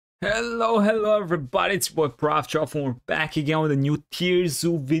Hello everybody, it's your boy Proftrof and we're back again with a new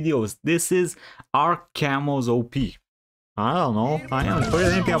TierZoo videos. This is our Camels OP. I don't know, I haven't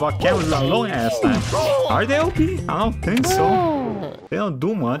heard anything about Camels in a long ass time. Are they OP? I don't think so. They don't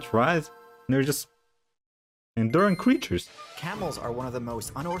do much, right? They're just enduring creatures. Camels are one of the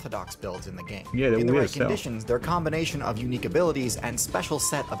most unorthodox builds in the game. Yeah, they're in the weird right conditions, their combination of unique abilities and special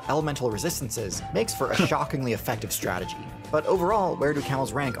set of elemental resistances makes for a shockingly effective strategy. But overall, where do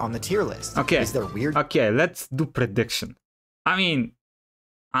camels rank on the tier list? Okay. Is there weird? Okay, let's do prediction. I mean,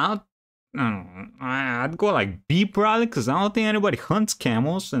 I don't know, I'd go like B probably because I don't think anybody hunts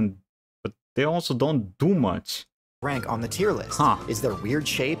camels, but they also don't do much. Rank on the tier list. Is their weird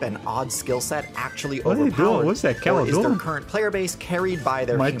shape and odd skill set actually what overpowered? Are they doing? What's that camel or is doing? their current player base carried by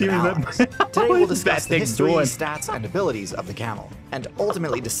their My human allies? Today we'll discuss the history, stats, and abilities of the camel, and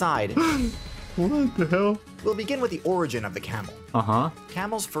ultimately decide... What the hell? We'll begin with the origin of the camel.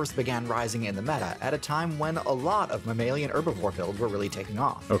 Camels first began rising in the meta at a time when a lot of mammalian herbivore builds were really taking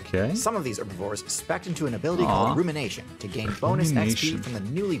off. Okay. Some of these herbivores spec'd into an ability called rumination to gain bonus XP from the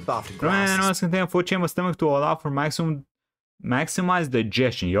newly buffed grasses. Contain a full chamber stomach to allow for maximize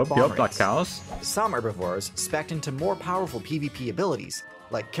digestion. Yup, like cows. Some herbivores spec'd into more powerful PvP abilities,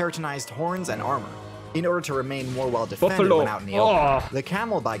 like keratinized horns and armor, in order to remain more well defended when out in the open. The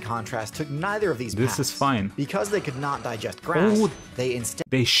camel, by contrast, took neither of these paths. This is fine. Because they could not digest grass, they instead...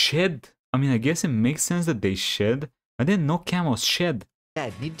 They shed? I mean, I guess it makes sense that they shed. I didn't know camels shed.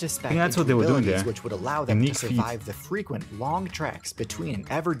 Need to spec that's what they were doing there. Which would allow them to survive the frequent long treks between an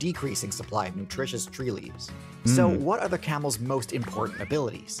ever-decreasing supply of nutritious tree leaves. So what are the camel's most important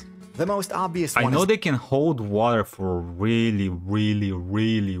abilities? The most obvious one I know they can hold water for a really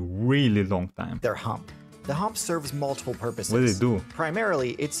long time. Their hump. The hump serves multiple purposes. What does it do?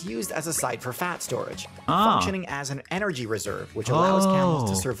 Primarily, it's used as a site for fat storage, functioning as an energy reserve, which allows camels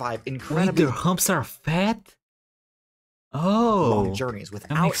to survive incredibly... Wait, their humps are fat? long journeys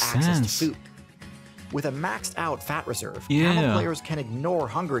without access to food. With a maxed out fat reserve, camel players can ignore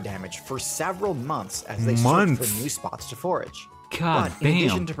hunger damage for several months as they search for new spots to forage. But in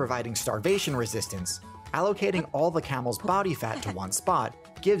addition to providing starvation resistance, allocating all the camel's body fat to one spot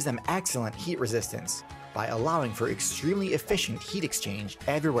gives them excellent heat resistance by allowing for extremely efficient heat exchange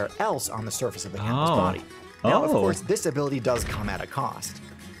everywhere else on the surface of the camel's body. Now, of course, this ability does come at a cost.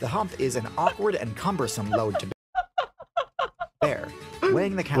 The hump is an awkward and cumbersome load to bear,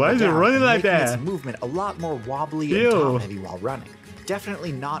 weighing the camel down and making its movement a lot more wobbly and top-heavy while running.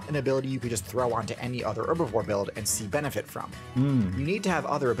 Definitely not an ability you could just throw onto any other herbivore build and see benefit from. You need to have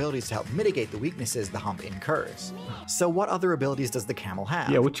other abilities to help mitigate the weaknesses the hump incurs. So what other abilities does the camel have?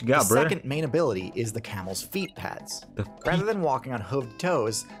 Yeah, what you got, The second main ability is the camel's feet pads. Rather than walking on hooved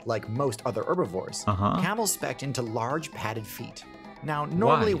toes like most other herbivores, camels spec into large padded feet. Now,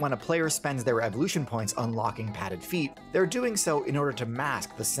 normally when a player spends their evolution points unlocking padded feet, they're doing so in order to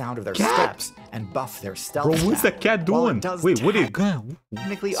mask the sound of their steps and buff their stealth. Bro, what's the cat doing? Wait, what is it?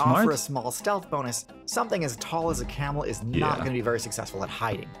 Technically offer a small stealth bonus, something as tall as a camel is not going to be very successful at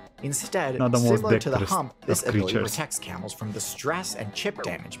hiding. Instead, similar to the hump, this ability protects camels from the stress and chip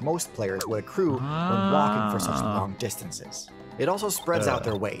damage most players would accrue when walking for such long distances. It also spreads out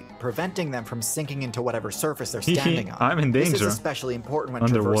their weight, preventing them from sinking into whatever surface they're standing on. I'm in danger. This is especially important when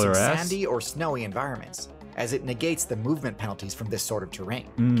traversing sandy or snowy environments, as it negates the movement penalties from this sort of terrain.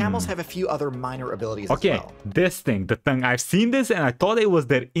 Camels have a few other minor abilities as well. This thing, the tongue. I've seen this and I thought it was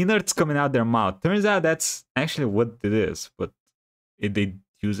their innards coming out their mouth. Turns out that's actually what it is, but they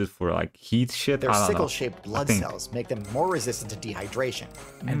use it for like heat shit. Their sickle-shaped blood cells make them more resistant to dehydration,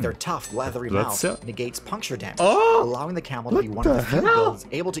 and their tough, leathery mouth negates puncture damage, allowing the camel to be one of the few builds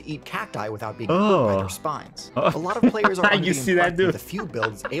able to eat cacti without being hurt by their spines. A lot of players are under the impression that the few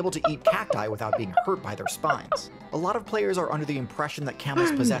builds able to eat cacti without being hurt by their spines. A lot of players are under the impression that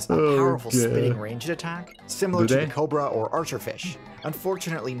camels possess a powerful spitting ranged attack, similar to the cobra or archerfish.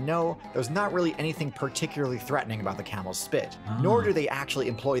 Unfortunately, no, there's not really anything particularly threatening about the camel's spit, nor do they actually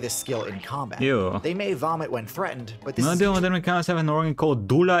employ this skill in combat. They may vomit when threatened, but this modern camels have an organ called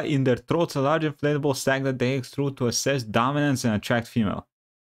dula in their throats, a large inflatable sac that they extrude to assess dominance and attract female.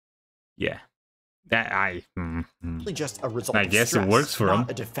 Yeah. That just a result I guess it works for them.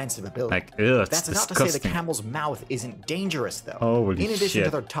 A defensive ability. Like, ugh, that's not to say the camel's mouth isn't dangerous, though. Holy in addition shit.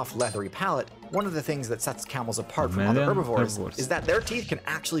 to their tough, leathery palate, one of the things that sets camels apart from other herbivores is that their teeth can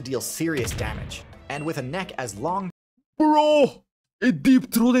actually deal serious damage. And with a neck as long... Bro! It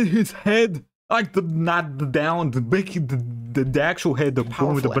deep-throated his head! Like not the down, the actual head, the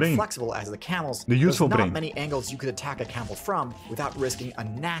one with the brain. Flexible as the camels, the useful there's not brain. many angles you could attack a camel from without risking a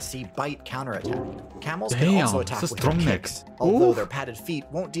nasty bite counterattack. Camels can also attack with their kicks, although their padded feet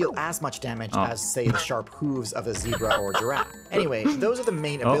won't deal as much damage as, say, the sharp hooves of a zebra or a giraffe. Anyway, those are the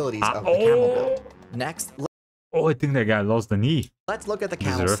main abilities of the camel build. Next, I think that guy lost the knee. let's look at the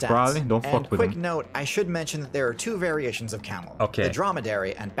camel stats. Probably. Don't fuck with quick him. note, I should mention that there are two variations of camel. Okay. The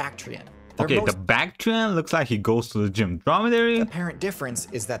dromedary and Bactrian. Okay, the Bactrian looks like he goes to the gym. Dromedary? The apparent difference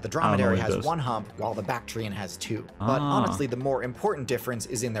is that the dromedary has one hump while the Bactrian has two. But honestly, the more important difference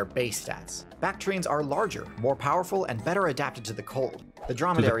is in their base stats. Bactrians are larger, more powerful, and better adapted to the cold. The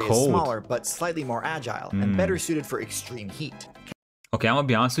dromedary is smaller, but slightly more agile, and better suited for extreme heat. Okay, I'm gonna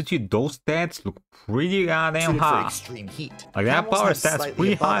be honest with you, those stats look pretty goddamn high. For extreme heat. Like that power stats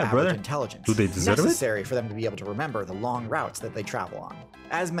pretty high, brother. Intelligence, do they deserve it? Necessary for them to be able to remember the long routes that they travel on.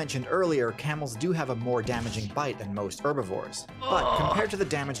 As mentioned earlier, camels do have a more damaging bite than most herbivores. But compared to the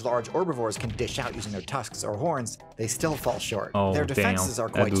damage large herbivores can dish out using their tusks or horns, they still fall short. Their defenses are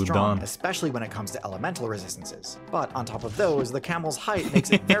quite strong, especially when it comes to elemental resistances. But on top of those, the camel's height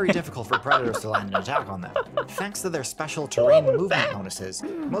makes it very difficult for predators to land an attack on them. Thanks to their special terrain movement bonuses,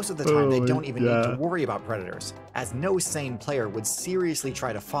 most of the time they don't even need to worry about predators, as no sane player would seriously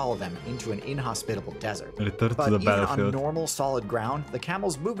try to follow them into an inhospitable desert. But even on normal solid ground, the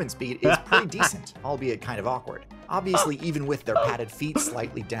camel's movement speed is pretty decent, albeit kind of awkward. Obviously, even with their padded feet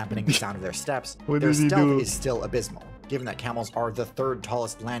slightly dampening the sound of their steps, their stealth is still abysmal, given that camels are the third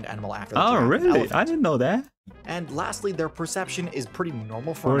tallest land animal after the giraffe and elephant. I didn't know that. And lastly, their perception is pretty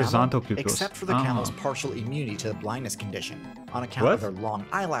normal for an animal, pupils. except for the camel's partial immunity to the blindness condition, on account of their long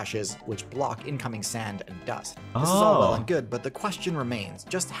eyelashes, which block incoming sand and dust. This is all well and good, but the question remains,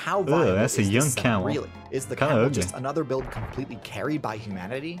 just how viable is this setup really? Is the camel just another build completely carried by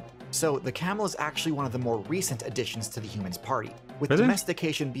humanity? So the camel is actually one of the more recent additions to the humans' party, with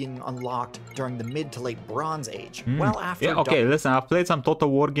domestication being unlocked during the mid to late Bronze Age, well after listen, I've played some Total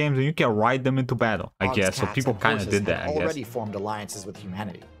War games and you can ride them into battle, I guess, so people kind of did that, I guess. Already formed alliances with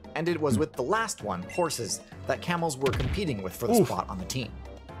humanity. And it was with the last one, horses, that camels were competing with for the spot on the team.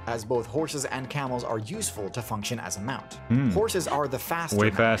 As both horses and camels are useful to function as a mount. Horses are the faster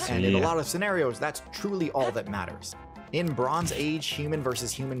mount, and in a lot of scenarios, that's truly all that matters. In Bronze Age human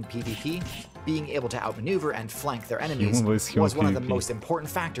versus human PvP, being able to outmaneuver and flank their enemies was one of the most important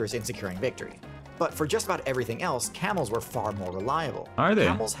factors in securing victory. But for just about everything else, camels were far more reliable. Are they?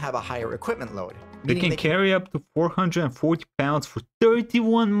 Camels have a higher equipment load. They can carry up to 440 pounds for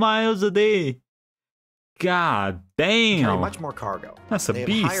 31 miles a day. God damn. Carry much more cargo. That's a beast.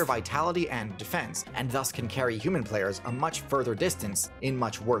 They have higher vitality and defense, and thus can carry human players a much further distance in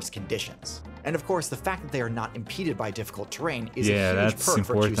much worse conditions. And of course, the fact that they are not impeded by difficult terrain is a huge perk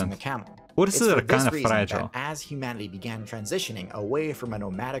for choosing the camel. Horses are kind of fragile. As humanity began transitioning away from a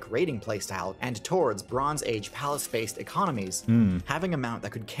nomadic raiding playstyle and towards Bronze Age palace-based economies, having a mount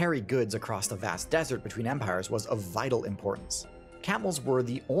that could carry goods across the vast desert between empires was of vital importance. Camels were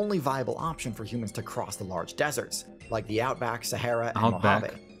the only viable option for humans to cross the large deserts, like the Outback, Sahara, and Mojave,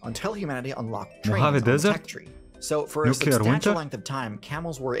 until humanity unlocked trains on the tech tree. So for a substantial length of time,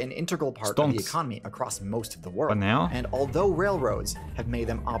 camels were an integral part of the economy across most of the world. But now? And although railroads have made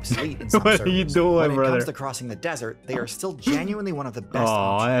them obsolete in some circles, when it comes to crossing the desert, they are still genuinely one of the best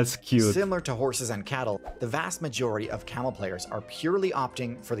options. That's cute. Similar to horses and cattle, the vast majority of camel players are purely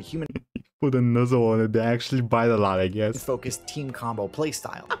opting for the human put a nuzzle on it, they actually bite a lot, I guess. Focused team combo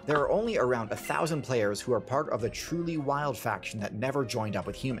playstyle. There are only around 1,000 players who are part of the truly wild faction that never joined up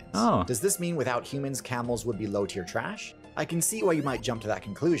with humans. Does this mean without humans, camels would be low-tier trash? I can see why you might jump to that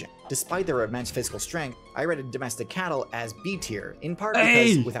conclusion. Despite their immense physical strength, I rated domestic cattle as B tier, in part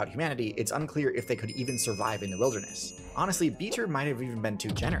because without humanity, it's unclear if they could even survive in the wilderness. Honestly, B tier might have even been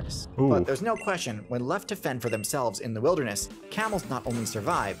too generous. But there's no question, when left to fend for themselves in the wilderness, camels not only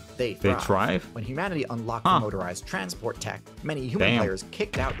survive, they thrive. When humanity unlocked the motorized transport tech, many human players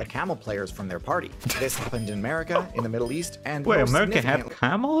kicked out the camel players from their party. This happened in America, in the Middle East, and America had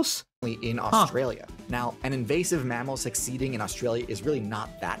camels? In Australia. Now, an invasive mammal succeeding in Australia is really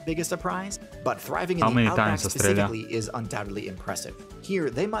not that big a surprise, but thriving in the outback specifically is undoubtedly impressive. Here,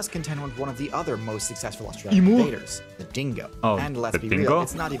 they must contend with one of the other most successful Australian invaders, the dingo. And let's be real,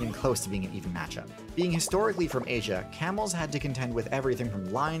 it's not even close to being an even matchup. Being historically from Asia, camels had to contend with everything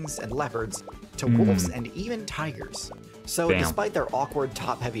from lions and leopards to wolves and even tigers. So despite their awkward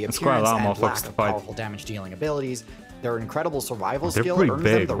top-heavy appearance and lack of powerful damage-dealing abilities, their incredible survival skill earns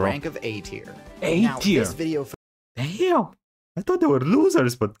them the rank of A tier. A tier? This video Damn! I thought they were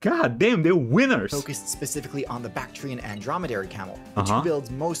losers, but god damn, they're winners. Focused specifically on the Bactrian and Dromedary camel, the two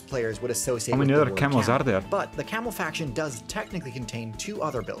builds most players would associate with the word How many other camels are there? But the camel faction does technically contain two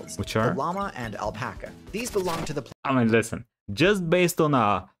other builds, which are the llama and alpaca. These belong to the... I mean, listen, just based on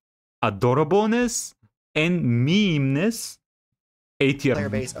adorableness and memeness, A tier player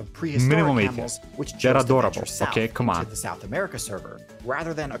base of prehistoric camels, which they're chose adorable. to venture south Okay, come on. into the South America server,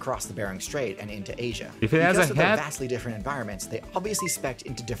 rather than across the Bering Strait and into Asia. If it has because a of their head, vastly different environments, they obviously spec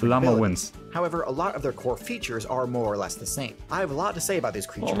into different llama abilities. wins. However, a lot of their core features are more or less the same. I have a lot to say about these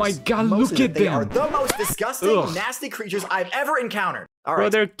creatures. Oh my god, Mostly look at they them! are the most disgusting, Ugh. nasty creatures I've ever encountered. All right. Bro,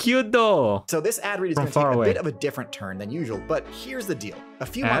 they're cute though. So this ad read is From going to take far a away. bit of a different turn than usual, but here's the deal. A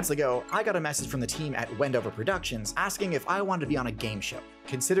few months ago, I got a message from the team at Wendover Productions asking if I wanted to be on a game show.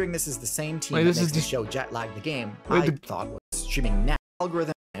 Considering this is the same team that makes the show Jetlag the Game, I thought was streaming now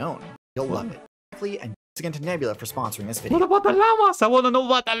algorithm of my own. You'll love it. And thanks again to Nebula for sponsoring this video. What about the llamas? I want to know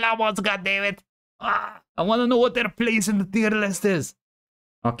about the llamas, goddammit. I want to know what their place in the tier list is.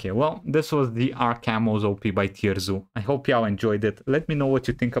 Okay, well, this was the Our Camels OP by TierZoo. I hope y'all enjoyed it. Let me know what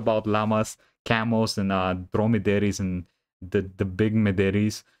you think about llamas, camels, and dromedaries, and the big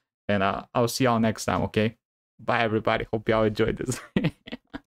medaries. And I'll see y'all next time, okay? Bye, everybody. Hope y'all enjoyed this.